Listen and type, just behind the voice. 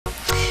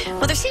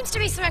There seems to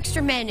be some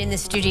extra men in the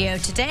studio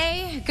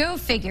today. Go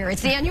figure.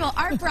 It's the annual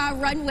Art Bra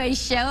Runway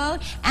show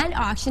and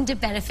auction to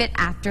benefit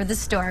after the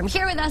storm.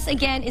 Here with us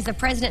again is the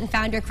president and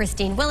founder,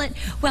 Christine Willett.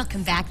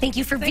 Welcome back. Thank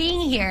you for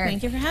being here.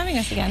 Thank you for having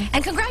us again.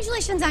 And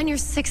congratulations on your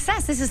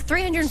success. This is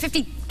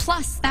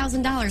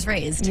 $350,000+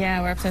 raised.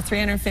 Yeah, we're up to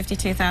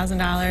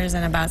 $352,000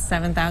 and about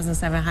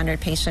 7,700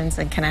 patients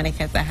in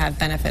Connecticut that have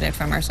benefited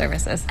from our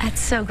services.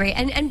 That's so great.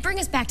 And bring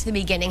us back to the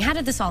beginning. How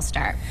did this all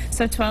start?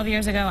 So 12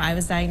 years ago, I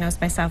was diagnosed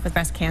myself with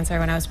breast cancer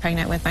when I was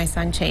pregnant with my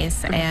son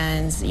Chase.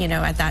 And, you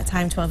know, at that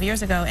time, 12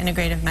 years ago,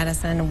 integrative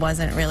medicine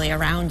wasn't really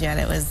around yet.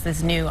 It was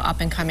this new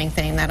up-and-coming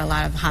thing that a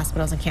lot of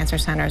hospitals and cancer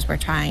centers were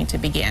trying to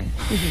begin.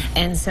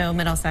 And so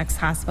Middlesex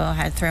Hospital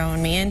had thrown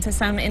me into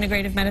some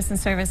integrative medicine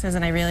services,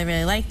 and I really,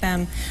 really liked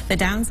them. The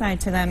downside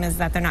to them is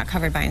that they're not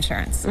covered by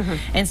insurance.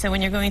 And so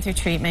when you're going through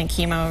treatment,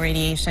 chemo,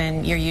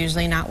 radiation, you're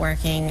usually not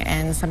working,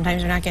 and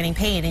sometimes you're not getting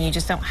paid, and you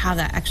just don't have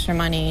that extra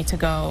money to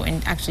go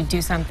and actually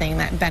do something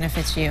that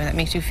benefits you, that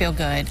makes you feel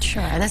good.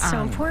 Sure, that's so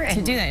important.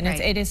 To do that, and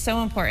it is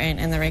so important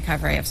in the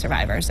recovery of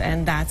survivors,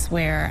 and that's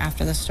where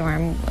After the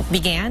Storm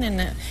began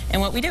and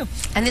what we do.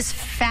 And this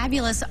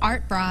fabulous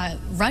Art Bra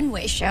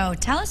Runway show,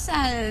 tell us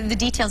the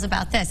details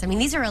about this. I mean,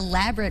 these are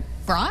elaborate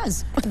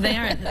bras. They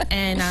are,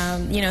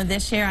 and you know,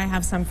 this year I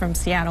have some from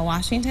Seattle,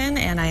 Washington,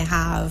 and I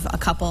have a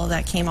couple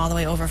that came all the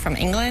way over from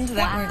England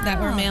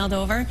that were mailed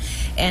over,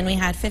 and we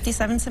had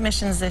 57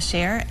 submissions this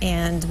year,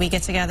 and we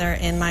get together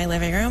in my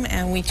living room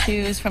and we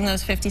choose from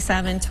those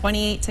 57,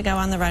 28 to go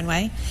on the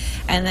runway,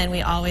 and then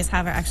we always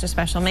have our extra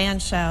special man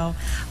show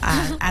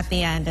at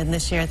the end, and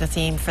this year the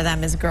theme for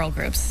them is girl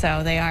groups,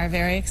 so they are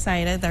very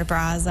excited. Their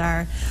bras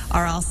are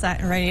all set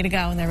and ready to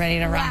go, and they're ready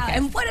to rock it.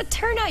 And what a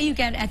turnout you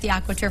get at the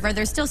Aqua Turf. Are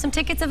there still some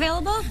tickets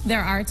available?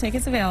 There are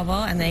tickets available,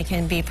 and they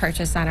can be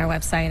purchased on our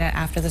website at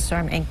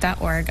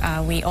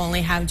afterthestorminc.org. We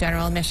only have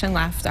general admission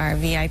left. Our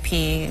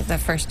VIP, the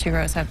first 2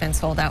 rows have been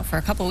sold out for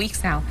a couple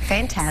weeks now.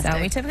 Fantastic.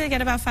 So we typically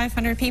get about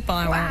 500 people,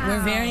 and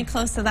we're very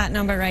close to that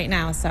number right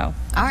now. So.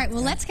 All right,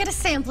 well, let's get a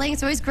sampling.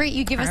 It's always great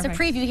you give us a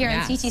preview here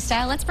on TT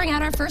Style. Let's bring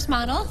out our first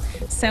model.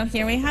 So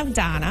here we have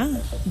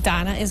Donna.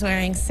 Donna is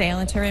wearing Sail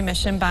into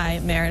Remission by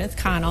Meredith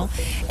Connell,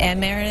 and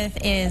Meredith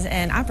is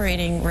an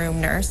operating room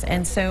nurse,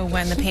 and so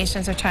when the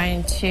patients are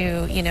trying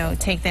to, you know,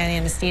 take that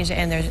anesthesia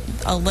and they're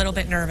a little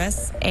bit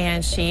nervous,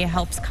 and she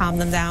helps calm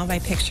them down by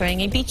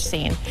picturing a beach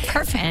scene.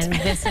 Perfect. And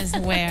this is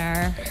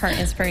where her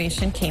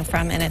inspiration came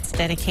from, and it's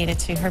dedicated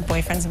to her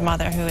boyfriend's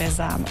mother, who is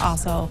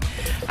also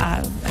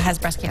has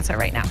breast cancer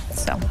right now.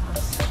 So,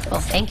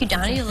 well, thank you,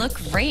 Donna. You look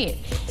great.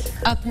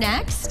 Up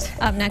next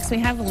we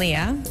have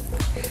Leah,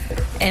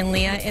 and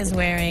Leah is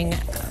wearing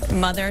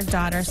Mother,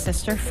 Daughter,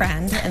 Sister,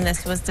 Friend, and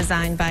this was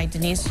designed by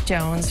Denise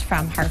Jones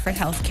from Hartford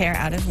Healthcare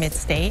out of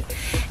Midstate.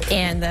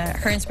 And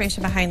her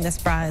inspiration behind this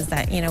bra is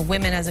that, you know,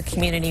 women as a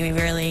community, we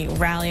really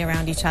rally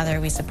around each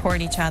other, we support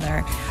each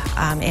other,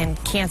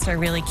 and cancer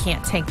really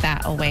can't take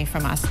that away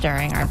from us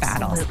during our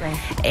battles.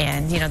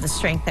 And, you know, the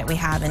strength that we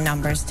have in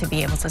numbers to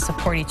be able to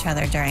support each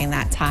other during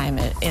that time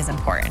is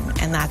important.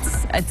 And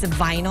it's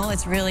vinyl,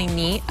 it's really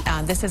neat.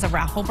 This is a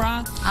raffle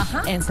bra,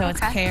 and so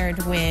it's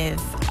paired with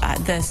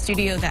the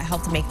studio that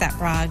helped make that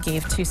bra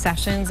gave 2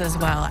 sessions as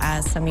well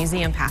as some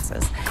museum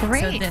passes.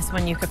 Great. So this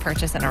one you could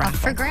purchase in a raffle.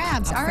 Up for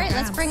grabs. All right,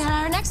 let's bring out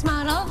our next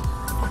model.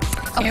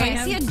 Okay,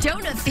 I see a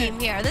donut theme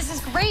here. This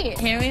is great.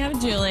 Here we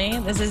have Julie.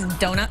 This is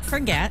Donut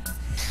Forget.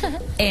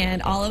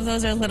 And all of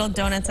those are little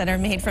donuts that are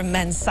made from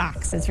men's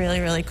socks. It's really,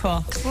 really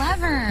cool.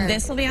 Clever.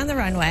 This will be on the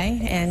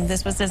runway, and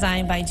this was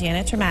designed by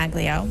Janet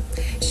Tremaglio.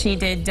 She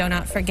did Do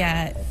Not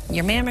Forget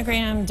Your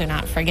Mammogram, do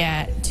not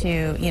forget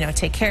to, you know,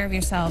 take care of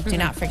yourself, do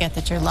not forget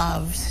that you're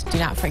loved, do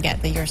not forget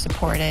that you're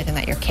supported and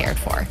that you're cared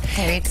for.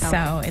 There you go.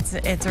 So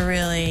it's a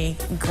really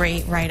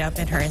great write-up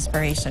in her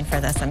inspiration for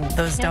this, and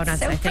those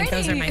donuts, so I think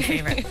those are my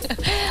favorite.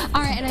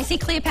 All right, and I see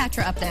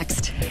Cleopatra up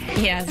next.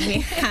 Yes, we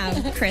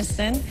have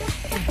Kristen.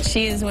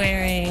 She is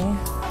wearing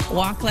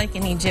Walk Like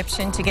an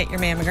Egyptian to Get Your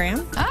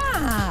Mammogram.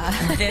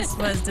 This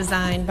was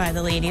designed by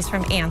the ladies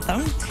from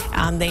Anthem.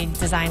 They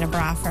design a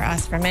bra for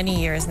us for many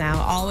years now,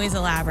 always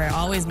elaborate,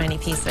 always many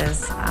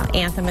pieces.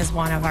 Anthem is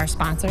one of our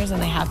sponsors, and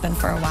they have been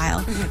for a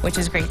while, which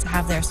is great to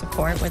have their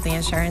support with the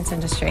insurance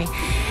industry.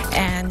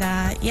 And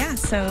yeah,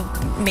 so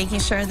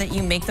making sure that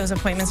you make those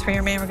appointments for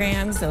your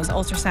mammograms, those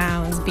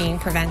ultrasounds, being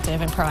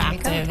preventive and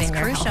proactive in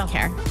your health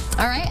care.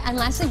 All right, and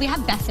lastly we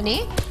have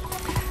Bethany.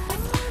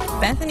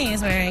 Bethany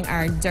is wearing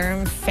our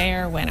Durham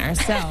Fair winner.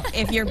 So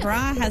if your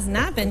bra has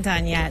not been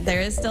done yet, there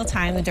is still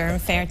time. The Durham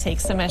Fair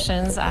takes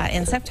submissions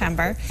in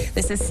September.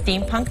 This is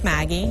Steampunk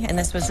Maggie, and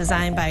this was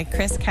designed by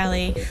Chris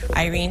Kelly,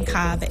 Irene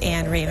Cobb,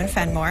 and Raven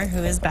Fenmore, who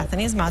is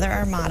Bethany's mother,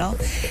 our model.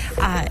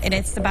 And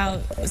it's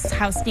about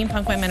how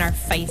steampunk women are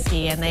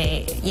feisty, and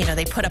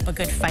they put up a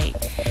good fight.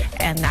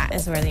 And that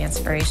is where the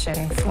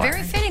inspiration for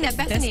Very fitting that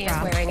Bethany is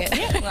wearing it.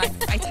 Yeah, well,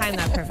 I timed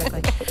that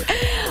perfectly.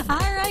 All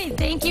right. right,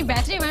 thank you,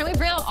 Bethany. Why don't we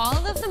bring out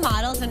all of the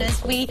models, and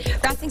as we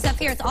wrap things up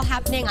here, it's all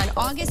happening on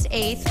August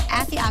 8th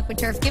at the Aqua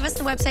Turf. Give us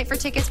the website for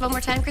tickets one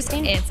more time,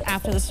 Christine. It's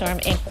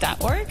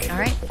afterthestorminc.org. All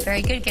right,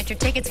 very good. Get your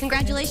tickets.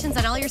 Congratulations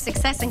on all your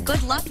success, and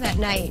good luck that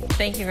night.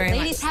 Thank you very much.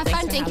 Ladies, have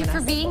fun. Thank you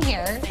for being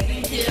here.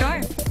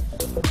 Sure.